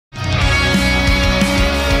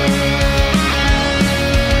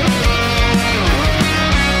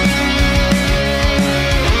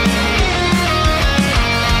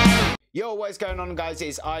What is going on, guys?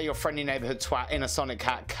 It's I, your friendly neighborhood twat in a Sonic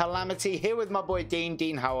hat, Calamity, here with my boy Dean.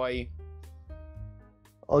 Dean, how are you?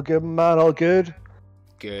 All good, man, all good.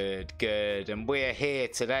 Good, good. And we're here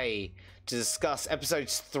today to discuss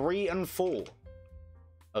episodes 3 and 4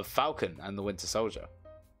 of Falcon and the Winter Soldier.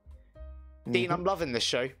 Dean, I'm loving this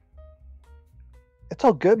show. It's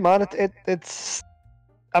all good, man. It's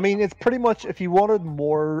I mean, it's pretty much, if you wanted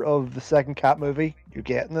more of the second Cat movie, you're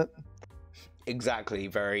getting it. Exactly.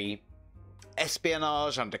 Very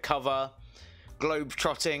espionage, undercover,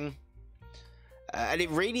 globe-trotting. And it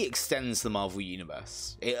really extends the Marvel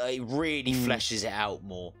Universe. It really fleshes it out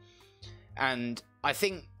more. And I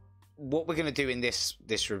think what we're going to do in this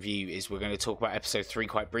review is we're going to talk about episode 3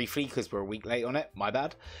 quite briefly, because we're a week late on it. My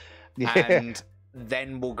bad. Yeah. And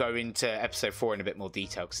then we'll go into episode 4 in a bit more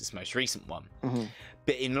detail, because it's the most recent one.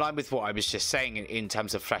 But in line with what I was just saying in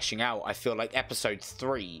terms of fleshing out, I feel like episode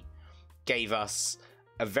 3 gave us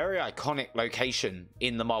a very iconic location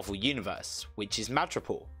in the Marvel Universe, which is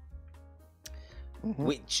Madripoor.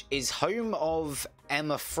 Which is home of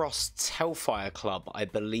Emma Frost's Hellfire Club, I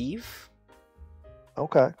believe.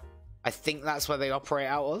 Okay. I think that's where they operate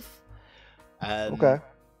out of. Okay.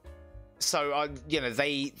 So, you know,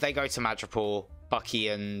 they go to Madripoor, Bucky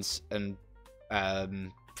and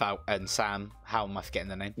Sam. How am I forgetting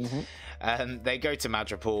their name? They go to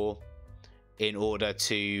Madripoor in order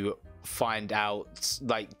to find out,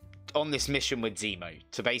 like, on this mission with Zemo,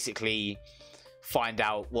 to basically find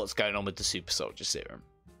out what's going on with the super soldier serum.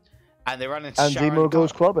 And they run into Sharon Zemo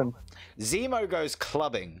goes clubbing. Zemo goes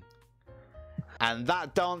clubbing. And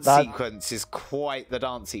that dance sequence is quite the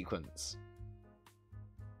dance sequence.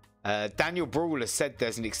 Daniel Bruhl has said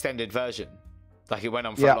there's an extended version. Like, it went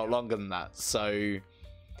on for a lot longer than that. So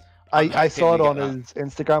I saw it on his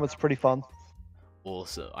Instagram. It's pretty fun.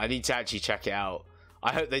 Awesome. I need to actually check it out.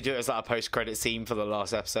 I hope they do it as like a post-credit scene for the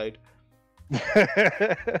last episode.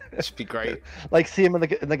 It should be great. Like, see him in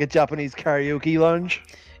like a Japanese karaoke lounge.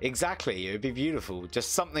 Exactly. It would be beautiful.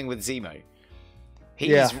 Just something with Zemo.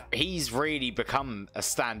 He's really become a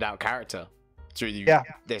standout character through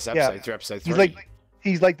this episode, through episode 3.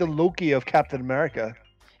 He's like the Loki of Captain America.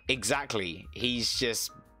 Exactly. He's just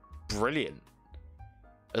brilliant,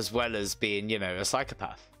 as well as being, you know, a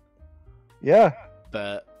psychopath. Yeah.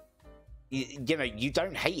 But you know, you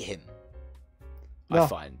don't hate him. No. I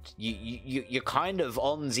find you're kind of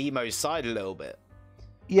on Zemo's side a little bit.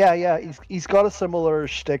 Yeah. He's got a similar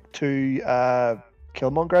shtick to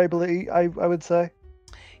Killmonger, I believe. I would say.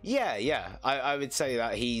 Yeah. I would say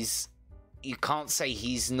that you can't say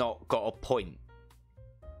he's not got a point.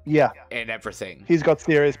 Yeah. In everything. He's got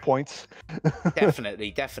serious points.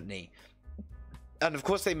 Definitely. And of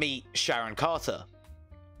course they meet Sharon Carter,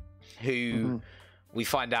 who we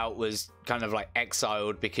find out was kind of like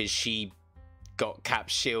exiled because she got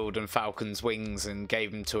Cap's shield and Falcon's wings and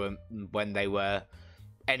gave them to him when they were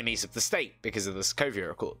enemies of the state because of the Sokovia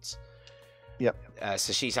Accords. Yep.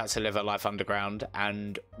 So she's had to live her life underground,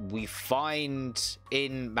 and we find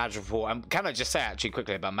in Madripoor, and can I just say actually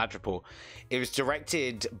quickly about Madripoor, this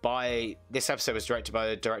episode was directed by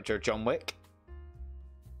the director of John Wick.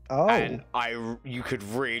 Oh. And you could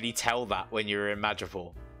really tell that when you were in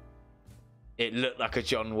Madripoor. It looked like a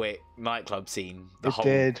John Wick nightclub scene. The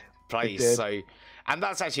whole place. So, and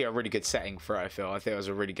that's actually a really good setting for it, I feel. I think it was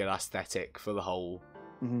a really good aesthetic for the whole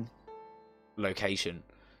location.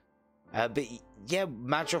 But yeah,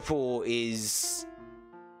 Madripoor is,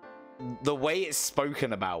 the way it's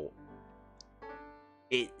spoken about,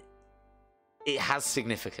 it has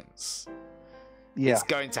significance. Yeah. It's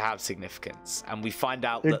going to have significance. And we find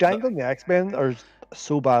out they're dangling the X-Men or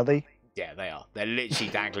so badly. Yeah, they are. They're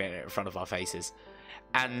literally dangling it in front of our faces.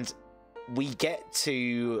 And we get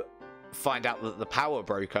to find out that the power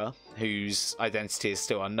broker, whose identity is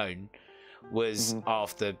still unknown, was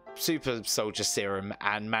after super soldier serum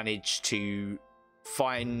and managed to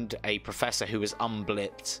find a professor who was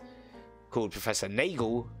unblipped called Professor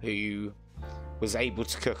Nagel, who was able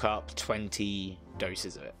to cook up 20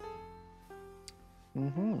 doses of it.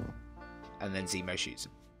 And then Zemo shoots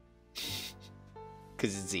him.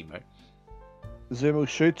 Because it's Zemo. Zemo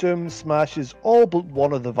shoots him, smashes all but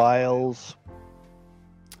one of the vials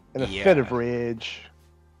in a fit of rage.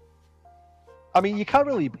 I mean, you can't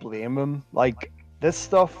really blame him. Like, this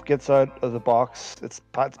stuff gets out of the box. It's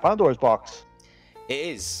Pandora's box. It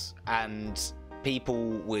is. And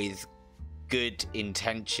people with good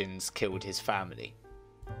intentions killed his family.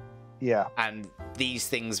 Yeah. And these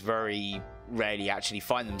things very rarely actually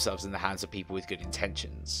find themselves in the hands of people with good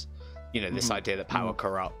intentions. You know, this idea that power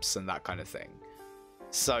corrupts and that kind of thing.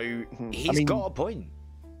 So he's got a point.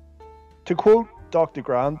 To quote Dr.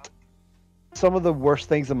 Grant, some of the worst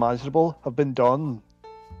things imaginable have been done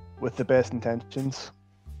with the best intentions.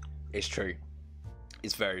 It's true.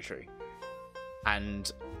 It's very true.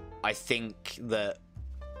 And I think that,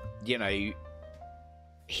 you know,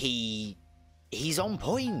 he's on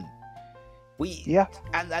point.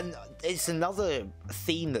 And it's another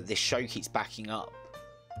theme that this show keeps backing up,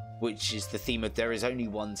 which is the theme of there is only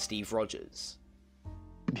one Steve Rogers.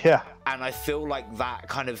 Yeah. And I feel like that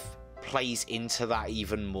kind of plays into that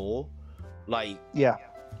even more. Like, yeah,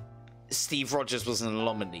 Steve Rogers was an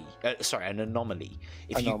anomaly. An anomaly.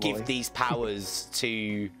 If you give these powers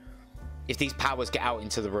to, if these powers get out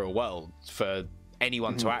into the real world for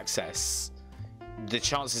anyone to access, the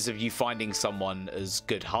chances of you finding someone as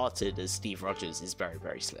good-hearted as Steve Rogers is very,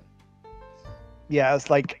 very slim. Yeah, it's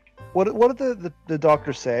like, what did the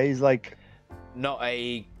doctor say? He's like, not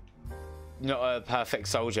a perfect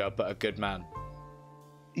soldier, but a good man.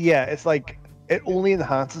 Yeah, it's like it only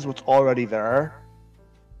enhances what's already there.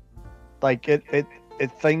 Like it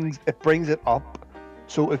brings it up.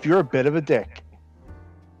 So if you're a bit of a dick,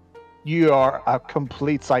 you are a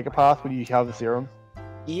complete psychopath when you have the serum.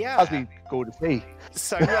 Yeah. As we go to see.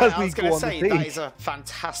 So yeah, I was going to say that is a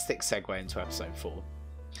fantastic segue into episode 4.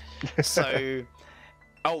 So,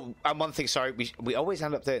 and one thing, sorry, we always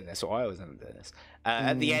end up doing this, or I always end up doing this.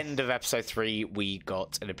 At the end of episode 3, we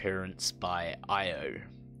got an appearance by Io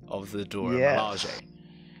of the Dora Milaje,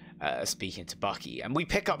 speaking to Bucky, and we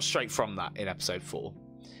pick up straight from that in episode 4.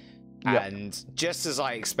 Yep. And just as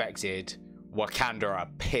I expected, Wakanda are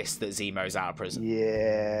pissed that Zemo's out of prison.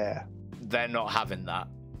 Yeah. They're not having that.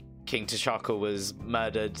 King T'Chaka was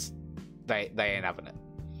murdered. They ain't having it.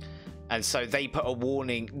 And so they put a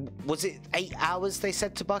warning. Was it 8 hours they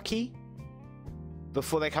said to Bucky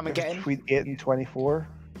before they come and get him? Between 8 and 24.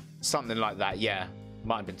 Something like that, yeah.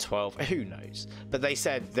 Might have been 12. Who knows? But they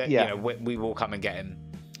said that, you know, we will come and get him.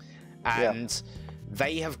 And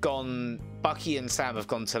they have gone... Bucky and Sam have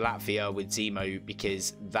gone to Latvia with Zemo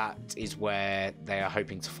because that is where they are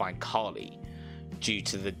hoping to find Carly due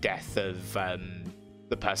to the death of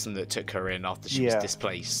the person that took her in after she was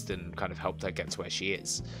displaced and kind of helped her get to where she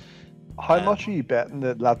is. How much are you betting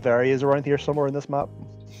that Latveria is around here somewhere in this map?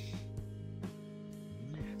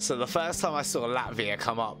 So the first time I saw Latvia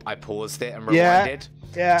come up, I paused it and rewinded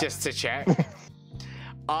just to check.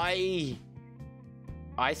 I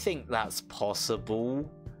think that's possible.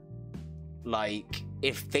 Like,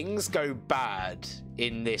 if things go bad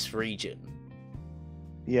in this region.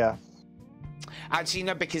 Yeah. Actually,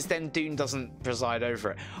 no, because then Dune doesn't preside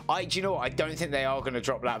over it. Do you know what? I don't think they are going to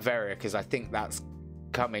drop Latveria because I think that's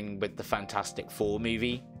coming with the Fantastic Four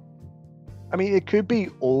movie. I mean, it could be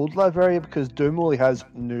old Latveria because Doom only has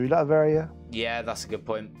new Latveria. Yeah, that's a good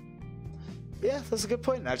point. Yeah, that's a good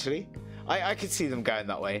point, actually. I could see them going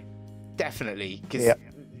that way. Definitely. Because,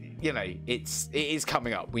 you know, it is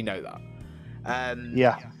coming up. We know that.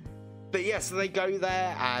 But yeah, so they go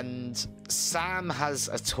there and Sam has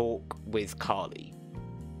a talk with Carly,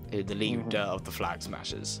 the leader of the Flag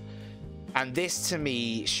Smashers. And this to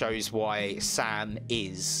me shows why Sam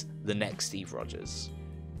is the next Steve Rogers.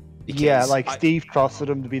 Because Steve trusted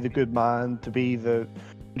him to be the good man, to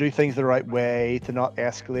do things the right way, to not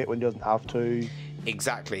escalate when he doesn't have to.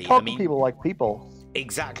 Exactly. Talk to people like people.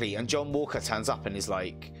 Exactly. And John Walker turns up and is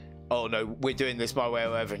like, oh no, we're doing this my way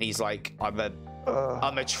or whatever. And he's like, I'm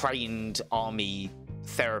a trained army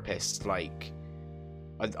therapist. Like,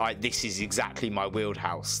 this is exactly my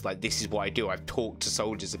wheelhouse. Like, this is what I do. I've talked to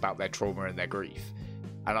soldiers about their trauma and their grief.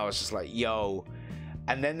 And I was just like, yo.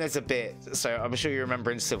 And then there's a bit, so I'm sure you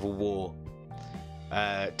remember in Civil War,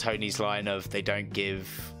 Tony's line of, they don't give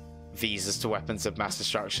visas to weapons of mass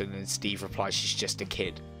destruction, and Steve replies, she's just a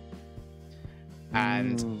kid.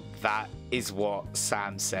 And that is what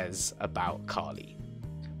Sam says about Carly.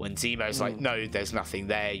 When Zemo's like, no, there's nothing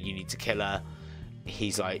there, you need to kill her,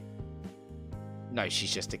 he's like, no,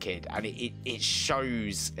 she's just a kid. And it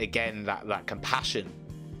shows, again, that compassion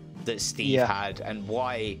that Steve had, and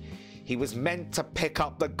why he was meant to pick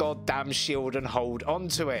up the goddamn shield and hold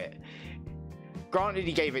onto it. Granted,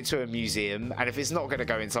 he gave it to a museum, and if it's not going to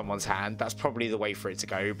go in someone's hand, that's probably the way for it to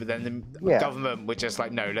go. But then the government were just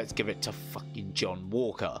like, no, let's give it to fucking John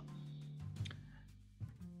Walker.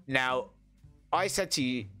 Now, I said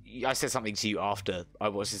something to you after I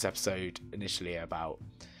watched this episode initially about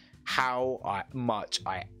how much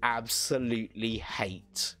I absolutely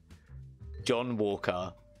hate John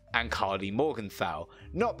Walker and Carly Morgenthau.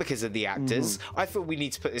 Not because of the actors. I thought we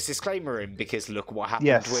need to put this disclaimer in because look what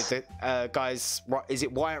happened with the guys. Is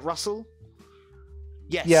it Wyatt Russell?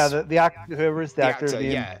 Yes. Yeah, the actor, whoever is the actor,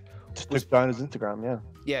 took down his Instagram.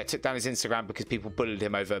 Yeah, took down his Instagram because people bullied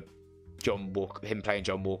him over John Walker, him playing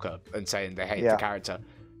John Walker, and saying they hate Yeah. the character.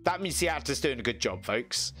 That means the actor's doing a good job,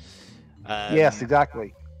 folks. Yes,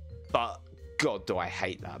 exactly. But God, do I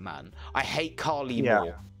hate that man. I hate Carly Yeah.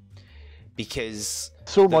 more because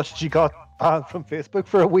So much she got banned from Facebook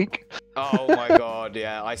for a week. oh my God,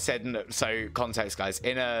 yeah. I said so. Context, guys.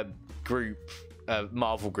 In a group, a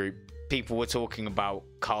Marvel group, people were talking about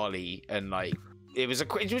Carly and like it was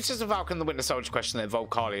just a Falcon the Winter Soldier question that involved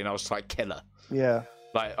Carly, and I was like, killer. Yeah.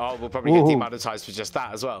 Like, oh, we'll probably get demonetized for just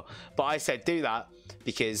that as well. But I said, do that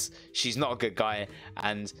because she's not a good guy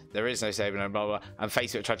and there is no saving her, blah, blah, blah. And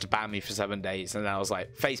Facebook tried to ban me for 7 days. And then I was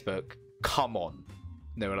like, Facebook, come on.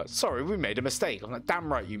 And they were like, sorry, we made a mistake. I'm like,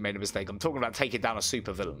 damn right you made a mistake. I'm talking about taking down a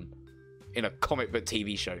supervillain in a comic book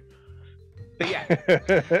TV show. But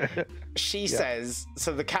yeah, she says,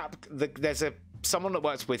 so there's someone that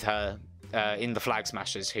works with her in the Flag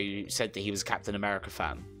Smashers who said that he was a Captain America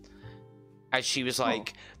fan. And she was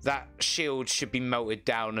like, that shield should be melted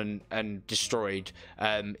down and destroyed.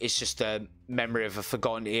 It's just a memory of a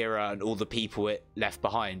forgotten era and all the people it left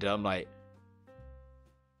behind. And I'm like,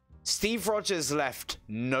 Steve Rogers left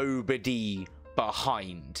nobody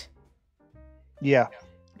behind. Yeah,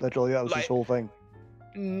 literally, that was like, his whole thing.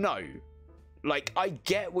 No. Like, I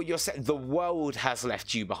get what you're saying. The world has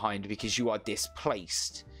left you behind because you are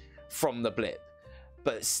displaced from the blip.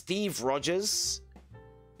 But Steve Rogers...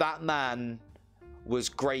 that man was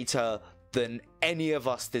greater than any of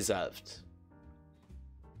us deserved.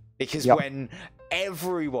 Because when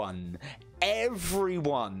everyone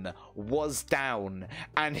was down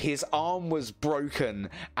and his arm was broken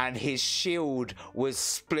and his shield was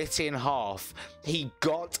split in half, he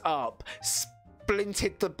got up,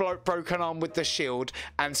 splinted the broken arm with the shield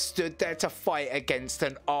and stood there to fight against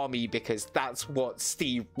an army because that's what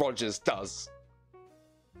Steve Rogers does.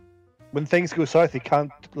 When things go south, he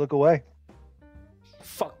can't look away.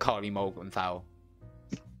 Fuck Carly Morgenthau.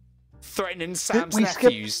 Threatening Sam's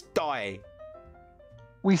nephews. Die.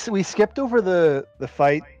 We skipped over the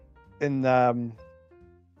fight in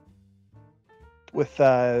with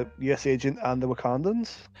US Agent and the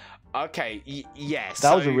Wakandans. Okay, yes.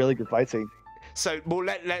 That was a really good fight scene. So, well,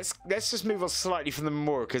 let's just move on slightly from the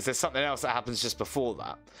memorial because there's something else that happens just before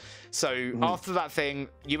that. So after that thing,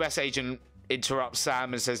 US Agent interrupts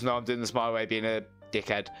Sam and says, no, I'm doing this my way, being a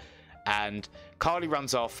dickhead. And Carly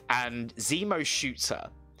runs off and Zemo shoots her.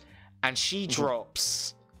 And she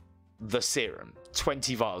drops the serum,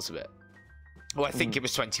 20 vials of it. Well, I think it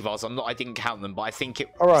was 20 vials. I didn't count them, but I think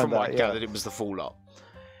from what I gathered, it was the full lot.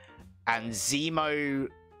 And Zemo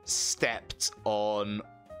stepped on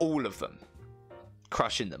all of them,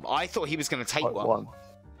 crushing them. I thought he was going to take one.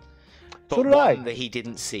 But so did one that he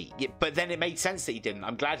didn't see. Yeah, but then it made sense that he didn't.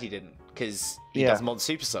 I'm glad he didn't, because he does mod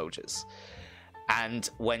super soldiers. And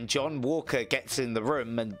when John Walker gets in the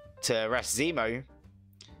room and to arrest Zemo,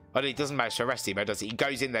 well, he doesn't manage to arrest Zemo, does he? He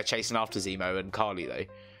goes in there chasing after Zemo and Carly, though.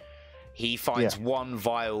 He finds one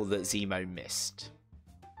vial that Zemo missed.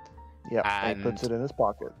 Yeah, and he puts it in his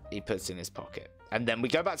pocket. He puts it in his pocket. And then we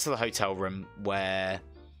go back to the hotel room where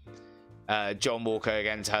John Walker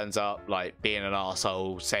again turns up, like, being an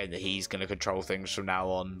arsehole, saying that he's going to control things from now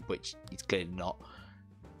on, which he's clearly not.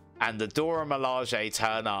 And the Dora Milaje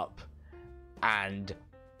turn up and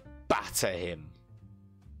batter him.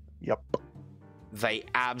 Yep. They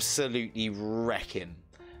absolutely wreck him.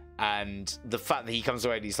 And the fact that he comes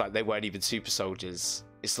away and he's like, they weren't even super soldiers.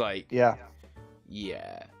 It's like, yeah.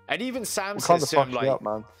 And even Sam says to him, like, up,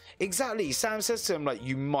 man. Exactly. Sam says to him, like,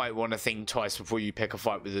 you might want to think twice before you pick a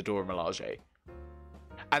fight with the Dora Milaje.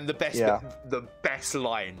 And the best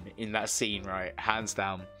line in that scene, right, hands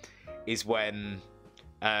down, is when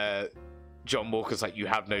John Walker's like, you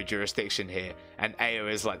have no jurisdiction here. And Ao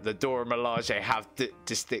is like, the Dora Milaje have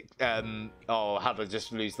how do I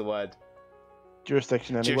just lose the word?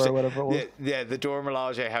 Jurisdiction anywhere, whatever it was. Yeah, the Dora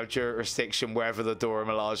Milaje have jurisdiction wherever the Dora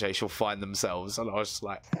Milaje shall find themselves. And I was just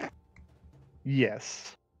like,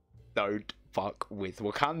 yes. Don't fuck with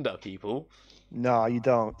Wakanda, people. No, you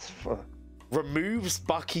don't. Removes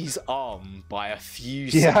Bucky's arm by a few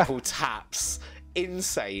simple taps.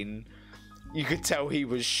 Insane. You could tell he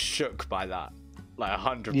was shook by that. Like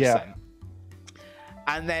 100%. Yeah.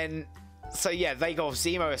 And then, so yeah, they go off.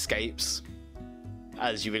 Zemo escapes,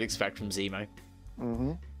 as you would expect from Zemo.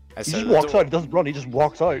 Mm-hmm. He just walks out. He doesn't run. He just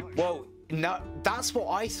walks out. Well, no, that's what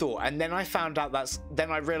I thought. And then I found out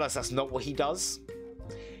then I realized that's not what he does.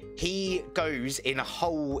 He goes in a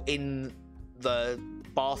hole in the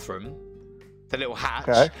bathroom, the little hatch.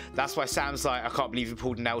 Okay. That's why Sam's like, I can't believe you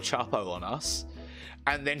pulled an El Chapo on us.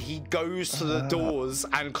 and then he goes to the doors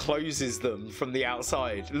and closes them from the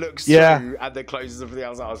outside. Looks Yeah. through and then closes them from the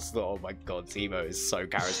outside. I just thought, oh my god, Timo is so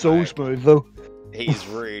charismatic. So smooth though. He's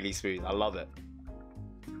really smooth. I love it.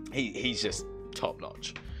 He's just top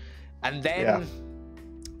notch. And then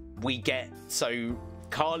we get, so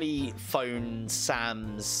Carly phones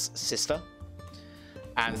Sam's sister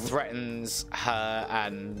and threatens her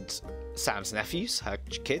and Sam's nephews, her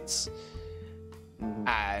kids.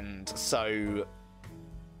 And so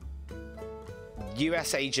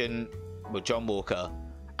US agent, well, John Walker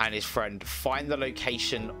and his friend find the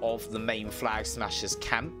location of the main Flag Smashers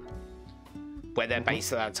camp where they're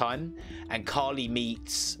based at that time, and Carly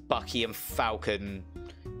meets Bucky and Falcon,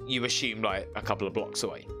 you assume, like a couple of blocks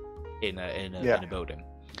away in a building.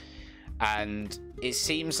 And it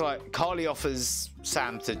seems like Carly offers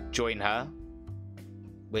Sam to join her,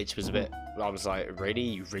 which was a bit, I was like,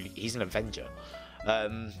 really, he's an Avenger.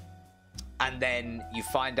 And then you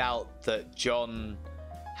find out that John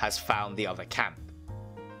has found the other camp,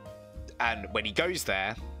 and when he goes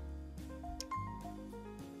there,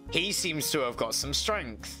 he seems to have got some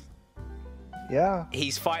strength. Yeah.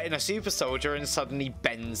 He's fighting a super soldier and suddenly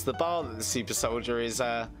bends the bar that the super soldier is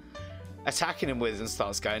attacking him with and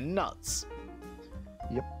starts going nuts.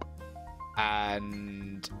 Yep.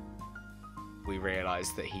 And we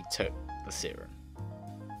realise that he took the serum.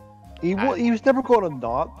 He was never going to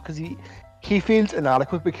not, because he feels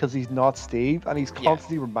inadequate because he's not Steve, and he's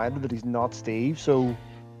constantly reminded that he's not Steve, so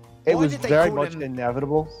it was very much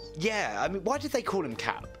inevitable. Yeah, I mean, why did they call him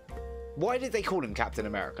Cap? Why did they call him Captain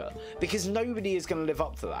America? Because nobody is going to live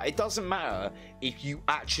up to that. It doesn't matter if you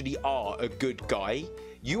actually are a good guy.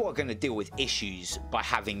 You are going to deal with issues by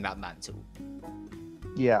having that mantle.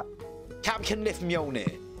 Yeah. Cap can lift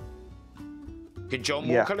Mjolnir. Can John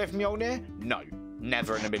Walker lift Mjolnir? No.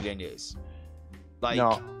 Never in a million years. Like,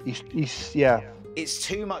 no. He's it's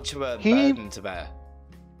too much of a burden to bear.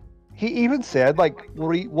 He even said, like,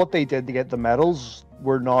 what they did to get the medals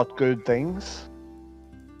were not good things.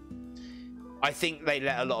 I think they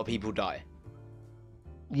let a lot of people die.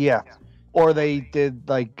 Yeah. Or they did,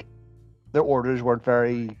 like, their orders weren't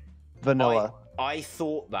very vanilla. I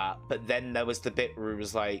thought that, but then there was the bit where it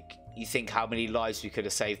was like, you think how many lives we could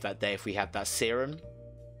have saved that day if we had that serum?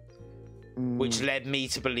 Which led me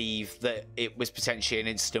to believe that it was potentially an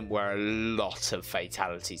incident where a lot of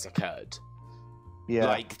fatalities occurred. Yeah.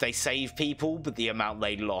 Like, they saved people, but the amount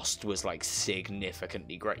they lost was, like,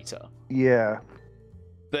 significantly greater. Yeah.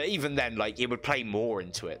 But even then, like, it would play more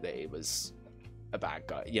into it that it was a bad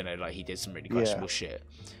guy. You know, like, he did some really questionable shit.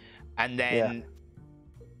 And then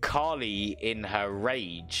Carly, in her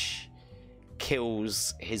rage,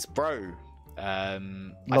 kills his bro.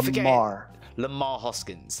 Lamar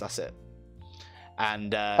Hoskins, that's it.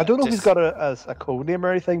 And I don't know if he's got a code name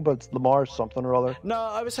or anything, but it's Lamar something or other. No,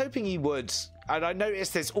 I was hoping he would. And I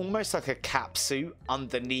noticed there's almost like a cap suit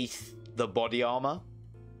underneath the body armor.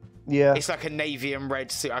 Yeah. It's like a navy and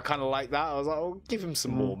red suit. I kind of like that. I was like, oh, give him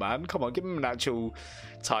some more, man. Come on, give him an actual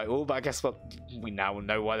title. But I guess we now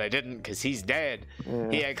know why they didn't, because he's dead.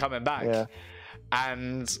 He ain't coming back. Yeah.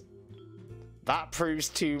 And that proves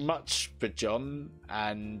too much for John.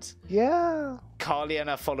 And Carly and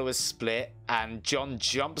her followers split, and John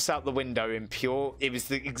jumps out the window in pure... It was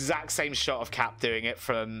the exact same shot of Cap doing it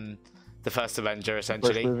from the first Avenger,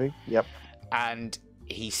 essentially. First movie. Yep. And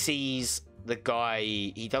he sees the guy...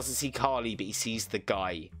 He doesn't see Carly, but he sees the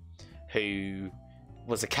guy who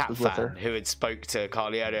was a Cap fan, who had spoke to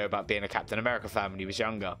Carly earlier about being a Captain America fan when he was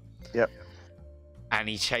younger. Yep. And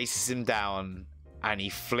he chases him down, and he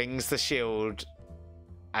flings the shield,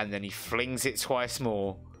 and then he flings it twice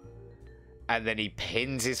more, and then he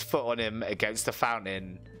pins his foot on him against the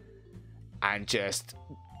fountain, and just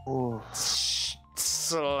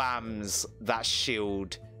slams that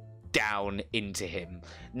shield down into him.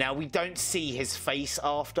 Now, we don't see his face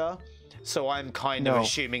after, so I'm kind of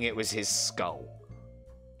assuming it was his skull.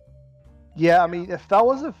 Yeah, I mean, if that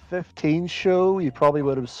was a 15 show, you probably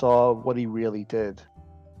would have saw what he really did.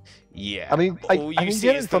 Yeah. I mean, I can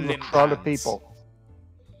get it from the crowd of people.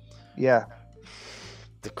 Yeah.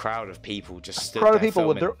 The crowd of people just stood crowd there of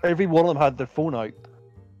people, filming. every one of them had their phone out.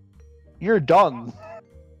 You're done.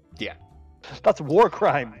 Yeah. That's a war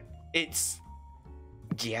crime. It's...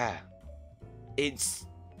 Yeah. It's...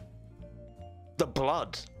 The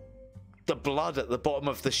blood. The blood at the bottom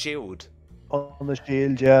of the shield. On the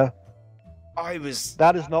shield, yeah.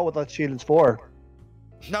 That is not what that shield is for.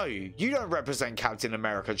 No, you don't represent Captain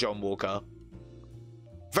America, John Walker.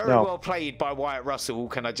 Very well played by Wyatt Russell,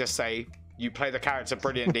 can I just say. You play the character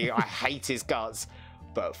brilliantly. I hate his guts.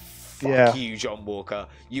 but fuck you, John Walker.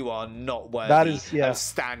 You are not worthy of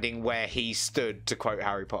standing where he stood, to quote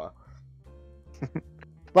Harry Potter.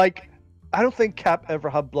 Like, I don't think Cap ever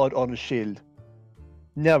had blood on his shield.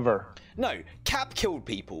 Never. No, Cap killed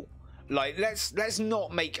people. Like, let's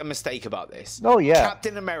not make a mistake about this. Oh, yeah.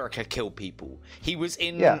 Captain America killed people. He was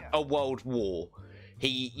in a world war.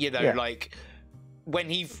 He, you know, like,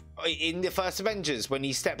 when in the first Avengers, when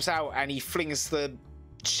he steps out and he flings the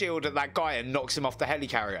shield at that guy and knocks him off the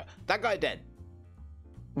helicarrier, that guy dead.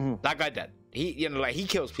 That guy dead. He, you know, like, he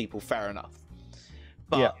kills people, fair enough.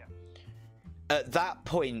 But at that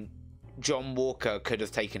point, John Walker could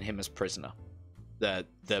have taken him as prisoner. The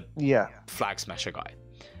flag smasher guy.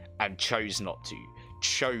 And chose not to.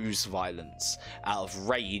 Chose violence out of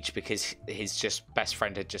rage because his best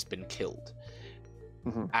friend had just been killed.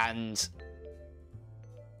 And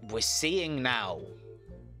we're seeing now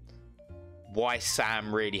why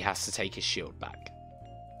Sam really has to take his shield back.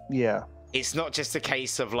 Yeah. It's not just a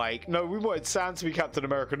case of like, no, we wanted Sam to be Captain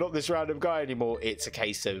America, not this random guy anymore. It's a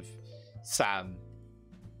case of, Sam,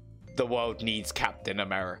 the world needs Captain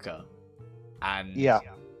America. And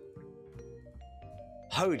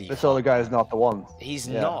holy this other guy is not the one. He's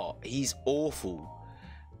not. He's awful.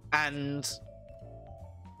 And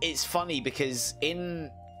it's funny because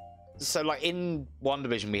in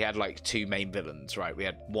WandaVision we had like two main villains, right? We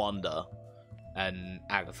had Wanda and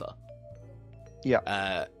Agatha.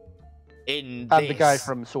 Yeah. And the guy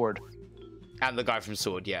from Sword. And the guy from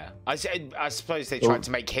Sword, yeah. I suppose they tried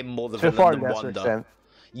to make him more the villain than Wanda. Extent.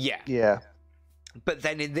 Yeah. Yeah. But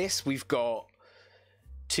then in this we've got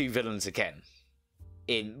two villains again.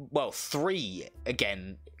 Three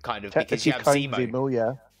again, kind of, because you have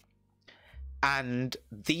Zemo. And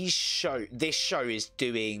this show is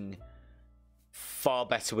doing far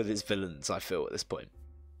better with its villains, I feel, at this point.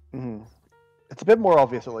 It's a bit more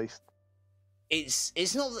obvious, at least.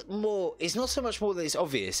 It's not so much more that it's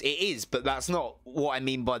obvious. It is, but that's not what I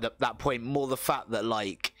mean by that point. More the fact that,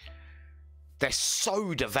 like, they're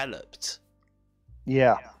so developed.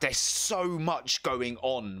 Yeah. There's so much going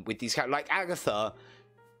on with these characters. Like, Agatha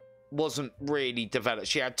wasn't really developed.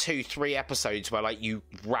 She had 2-3 episodes where, like, you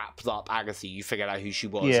wrapped up Agatha, you figured out who she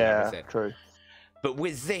was and everything. True. But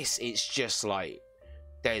with this, it's just like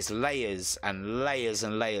there's layers and layers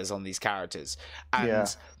and layers on these characters.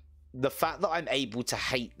 And the fact that I'm able to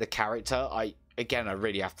hate the character, I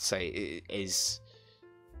really have to say it is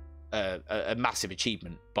a massive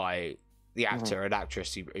achievement by the actor and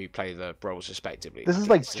actress who play the roles respectively. This is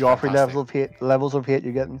like Joffrey levels of hate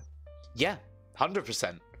you're getting. Yeah,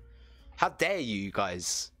 100%. How dare you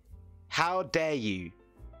guys? How dare you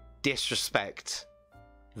disrespect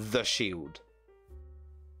the Shield?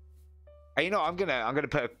 And you know, I'm gonna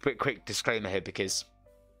put a quick disclaimer here because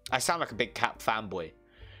I sound like a big Cap fanboy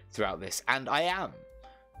throughout this, and I am,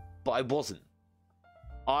 but I wasn't.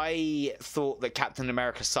 I thought that Captain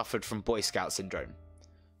America suffered from Boy Scout syndrome.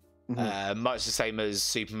 Much the same as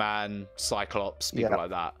Superman, Cyclops, people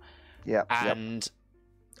like that. Yeah. And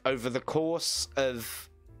over the course of,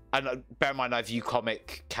 and bear in mind, I view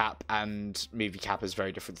comic Cap and movie Cap as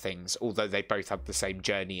very different things, although they both have the same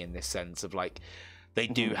journey in this sense of, like, they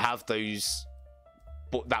do have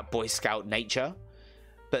that Boy Scout nature,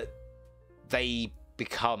 but they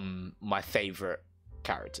become my favorite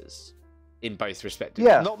characters in both respects.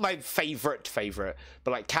 Not my favorite,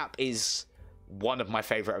 but like Cap is one of my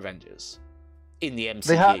favorite Avengers in the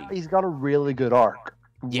MCU. He's got a really good arc.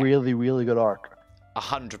 Really, really good arc.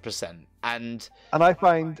 100%. And I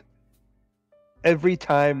find every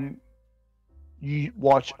time you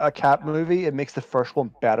watch a Cap movie, it makes the first one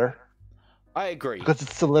better. I agree. Because it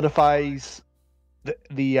solidifies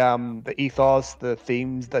the ethos, the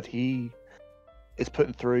themes that he is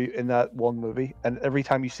putting through in that one movie. And every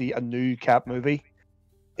time you see a new Cap movie,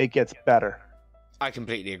 it gets better. I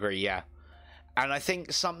completely agree, yeah. And I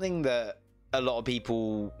think something that a lot of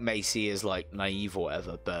people may see as, like, naive or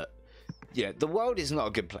whatever, but, you know, the world is not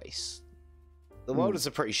a good place. The world is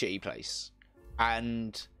a pretty shitty place.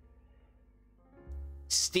 And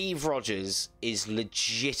Steve Rogers is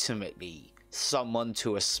legitimately someone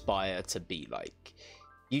to aspire to be like.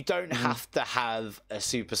 You don't have to have a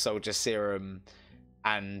super soldier serum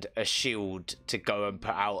and a shield to go and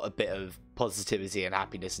put out a bit of positivity and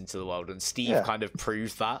happiness into the world, and Steve kind of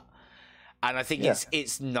proved that. And I think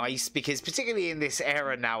it's nice because, particularly in this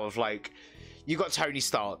era now of, like, you got Tony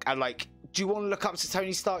Stark, and, like, do you want to look up to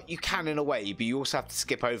Tony Stark? You can, in a way, but you also have to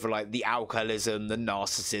skip over, like, the alcoholism, the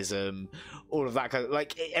narcissism, all of that kind of,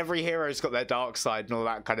 like, every hero's got their dark side and all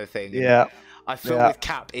that kind of thing. Yeah. And I feel with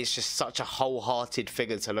Cap, it's just such a wholehearted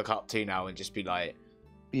figure to look up to now and just be like,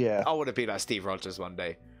 I want to be like Steve Rogers one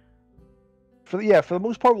day. for the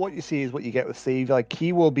most part, what you see is what you get with Steve. Like,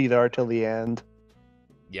 he will be there till the end.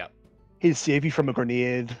 Yep. He'll save you from a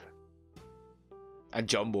grenade. And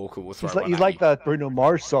John Walker will throw He's one like, he's at like you. that Bruno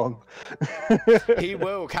Mars song. He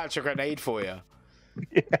will catch a grenade for you.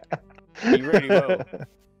 Yeah. He really will.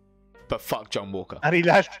 But fuck John Walker. And he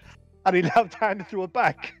left time to throw it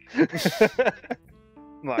back.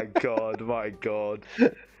 My God, my God.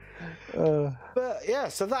 But yeah,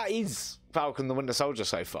 so that is Falcon the Winter Soldier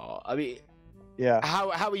so far. I mean, yeah.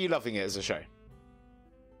 how are you loving it as a show?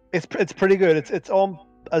 It's pretty good. It's on,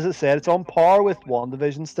 as I said, it's on par with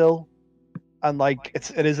WandaVision still, and like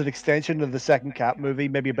it is an extension of the second Cap movie,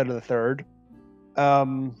 maybe a bit of the third.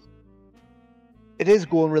 It is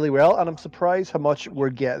going really well, and I'm surprised how much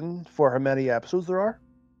we're getting for how many episodes there are.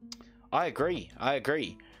 I agree.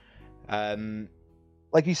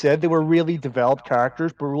 Like you said, they were really developed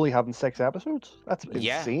characters, but we're only having 6 episodes. That's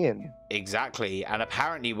insane. Yeah, exactly. And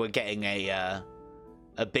apparently we're getting a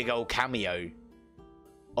big old cameo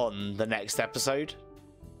on the next episode.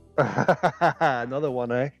 Another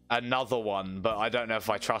one, eh? Another one, but I don't know if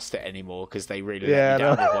I trust it anymore because they really let me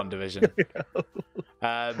down with One Division.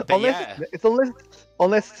 But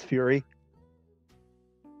unless it's Fury.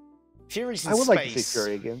 Fury's in I would space. like to see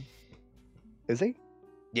Fury again. Is he?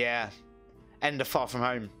 Yeah. End of Far From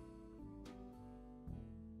Home.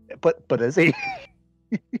 But is he?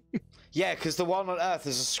 Yeah, because the one on Earth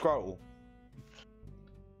is a scroll.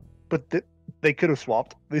 But they could have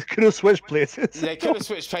swapped. They could have switched places. They could have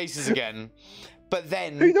switched places again. But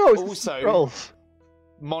then who knows? Also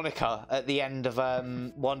Monica at the end of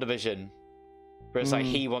WandaVision, where it's like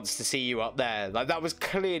he wants to see you up there. Like that was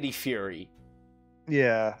clearly Fury.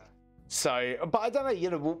 Yeah. So, but I don't know.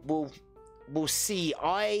 You know, we'll see.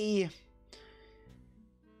 I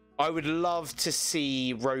would love to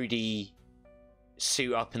see Rhodey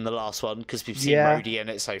suit up in the last one because we've seen Rhodey in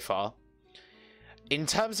it so far. In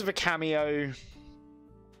terms of a cameo,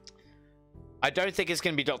 I don't think it's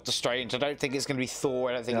going to be Doctor Strange. I don't think it's going to be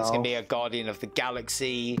Thor. I don't think it's going to be a Guardian of the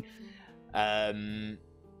Galaxy. Could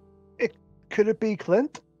it be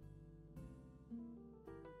Clint?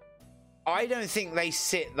 I don't think they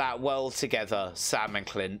sit that well together, Sam and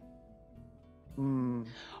Clint.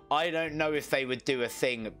 I don't know if they would do a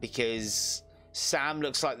thing because Sam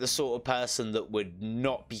looks like the sort of person that would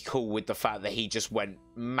not be cool with the fact that he just went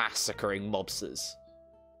massacring mobsters.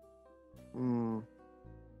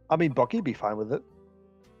 I mean, Bucky'd be fine with it.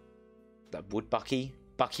 That would Bucky?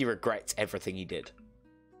 Bucky regrets everything he did.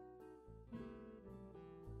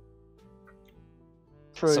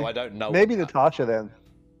 True. So I don't know. Maybe Natasha then.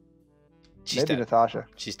 She's dead. Natasha.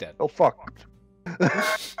 She's dead. Oh fuck.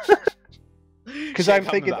 Because I'm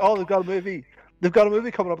thinking, they've got a movie. They've got a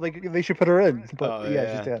movie coming up. They should put her in. But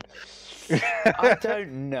she's dead. I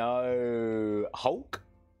don't know. Hulk?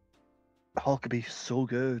 Hulk could be so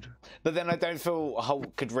good. But then I don't feel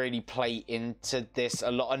Hulk could really play into this a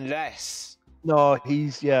lot unless... No,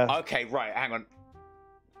 he's... Yeah. Okay, right, hang on.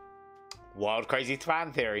 Wild Crazy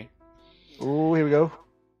Fan Theory. Oh, here we go.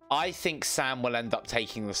 I think Sam will end up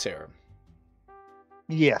taking the serum.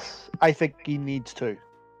 Yes, I think he needs to.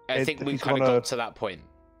 I think we've kind of got to that point.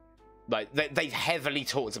 Like, they heavily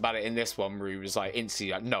talked about it in this one where he was like,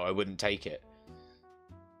 instantly like, no, I wouldn't take it.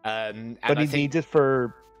 And but he needs it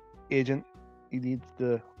for Agent. He needs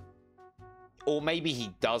the... Or maybe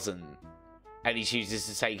he doesn't, and he chooses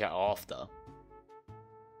to take it after.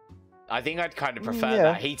 I think I'd kind of prefer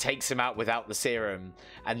that. He takes him out without the serum,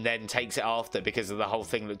 and then takes it after because of the whole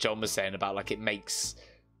thing that John was saying about, like, it makes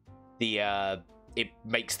the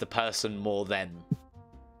person more than...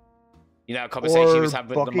 You know, a conversation he was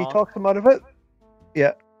having with Bucky talks him out of it?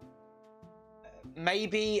 Yeah.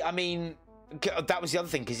 Maybe, I mean... That was the other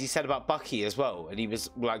thing, because he said about Bucky as well, and he was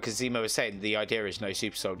like, because Zemo was saying the idea is no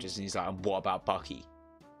super soldiers, and he's like, and what about Bucky?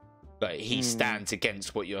 Like, he stands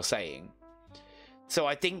against what you're saying. So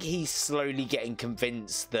I think he's slowly getting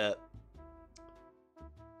convinced that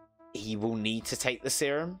he will need to take the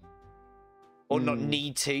serum, or not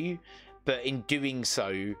need to, but in doing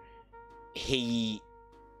so, he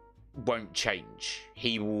won't change.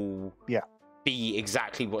 He will be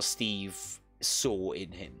exactly what Steve saw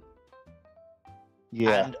in him.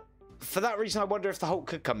 Yeah. And for that reason, I wonder if the Hulk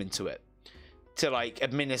could come into it to, like,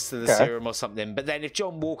 administer the serum or something. But then if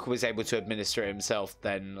John Walker was able to administer it himself,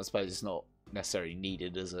 then I suppose it's not necessarily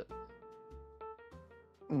needed, is it?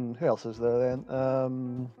 Who else is there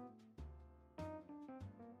then?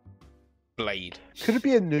 Blade. Could it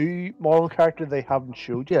be a new Marvel character they haven't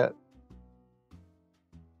showed yet?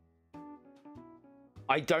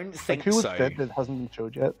 I don't think who so. Who was that hasn't been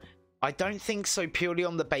showed yet? I don't think so, purely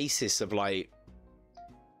on the basis of, like...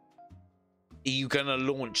 you gonna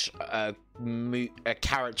launch a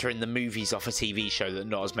character in the movies off a TV show that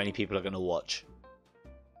not as many people are gonna watch?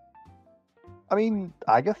 I mean,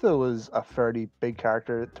 Agatha was a fairly big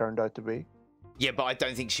character, it turned out to be. Yeah, but I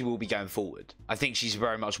don't think she will be going forward. I think she's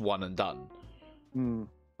very much one and done.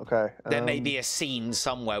 Okay. There may be a scene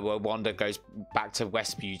somewhere where Wanda goes back to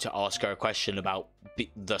Westview to ask her a question about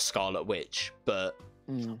the Scarlet Witch, but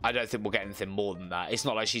I don't think we'll get anything more than that. It's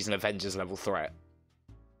not like she's an Avengers level threat.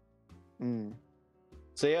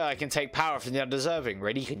 So yeah, I can take power from the undeserving.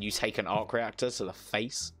 Really? Can you take an arc reactor to the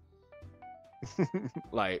face?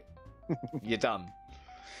 Like, you're done.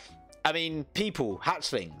 I mean, people,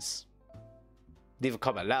 hatchlings, leave a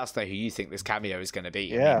comment. Let us know who you think this cameo is going to be.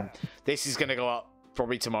 Yeah. I mean, this is going to go up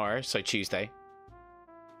probably tomorrow, so Tuesday.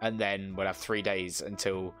 And then we'll have 3 days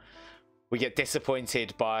until we get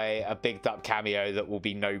disappointed by a big duck cameo that will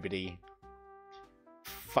be nobody.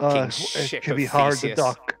 Fucking ship it could of be Howard the Theseus.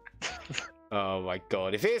 Duck. Oh my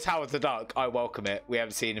god. If it is Howard the Duck, I welcome it. We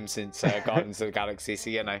haven't seen him since Guardians of the Galaxy, so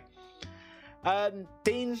you know.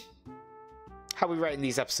 Dean, how are we rating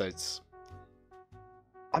these episodes?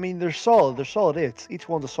 I mean, they're solid. They're solid 8s. Each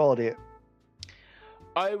one's a solid 8.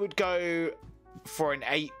 I would go for an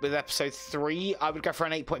 8 with episode 3. I would go for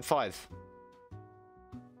an 8.5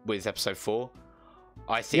 with episode 4.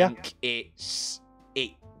 I think it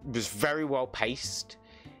was very well paced.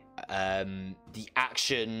 The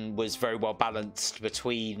action was very well balanced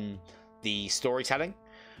between the storytelling.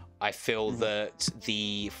 I feel that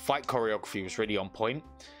the fight choreography was really on point.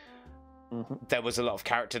 There was a lot of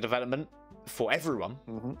character development for everyone,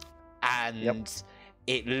 and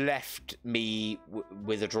it left me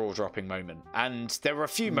with a jaw-dropping moment. And there were a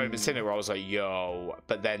few moments in it where I was like, yo,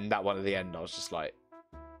 but then that one at the end, I was just like,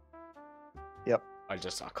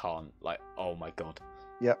 I can't, like, oh my god.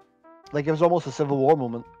 Like, it was almost a Civil War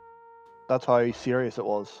moment. That's how serious it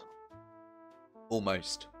was.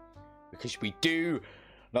 Almost. Because we do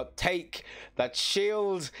not take that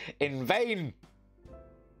shield in vain.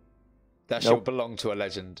 That shield belonged to a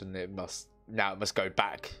legend, and it must go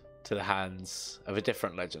back to the hands of a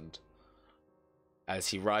different legend. As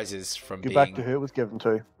he rises from being... back to who it was given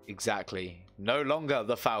to. Exactly. No longer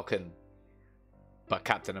the Falcon, but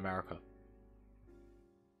Captain America.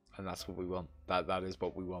 And that's what we want. That is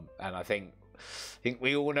what we want. And I think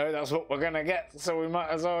we all know that's what we're gonna get, so we might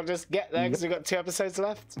as well just get there because we've got 2 episodes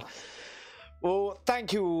left. Well,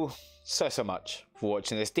 thank you all so much for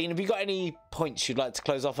watching this. Dean, have you got any points you'd like to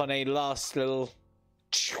close off on? A last little...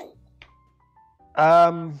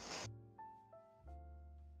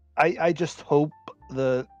 I just hope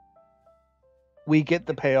that we get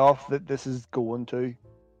the payoff that this is going to,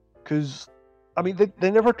 because I mean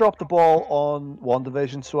they never dropped the ball on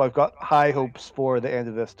WandaVision, so I've got high hopes for the end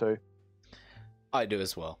of this too. I do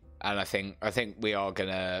as well, and I think we are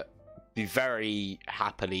gonna be very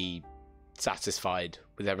happily satisfied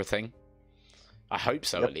with everything. I hope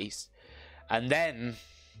so, at least. And then,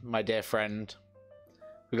 my dear friend,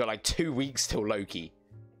 we got like 2 weeks till Loki.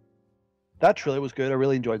 That trailer was good. I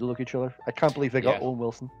really enjoyed the Loki trailer. I can't believe they got Owen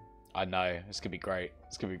Wilson. I know. It's gonna be great.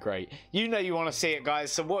 It's gonna be great. You know you want to see it,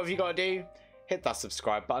 guys. So what have you got to do? Hit that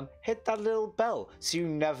subscribe button, hit that little bell so you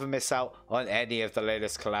never miss out on any of the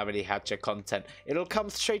latest Calamity Hatcher content. It'll come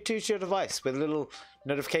straight to your device with a little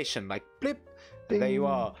notification like blip, and there you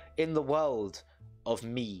are in the world of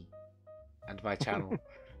me and my channel.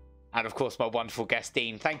 And of course my wonderful guest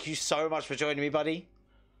Dean. Thank you so much for joining me, buddy.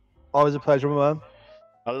 Always a pleasure, my man.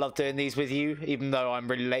 I love doing these with you, even though I'm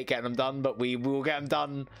really late getting them done, but we will get them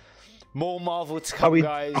done. More Marvel to come,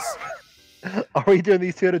 guys. Are we doing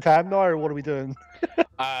these 2 at a time now, or what are we doing?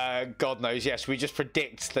 God knows, yes. We just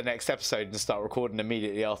predict the next episode and start recording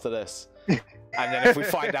immediately after this. And then if we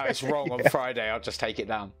find out it's wrong on Friday, I'll just take it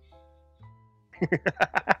down.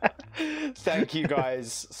 Thank you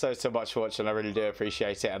guys so much for watching. I really do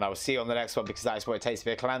appreciate it. And I will see you on the next one, because that is what it takes to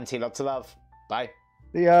be a Calamity. Love to love. Bye.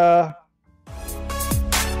 See ya.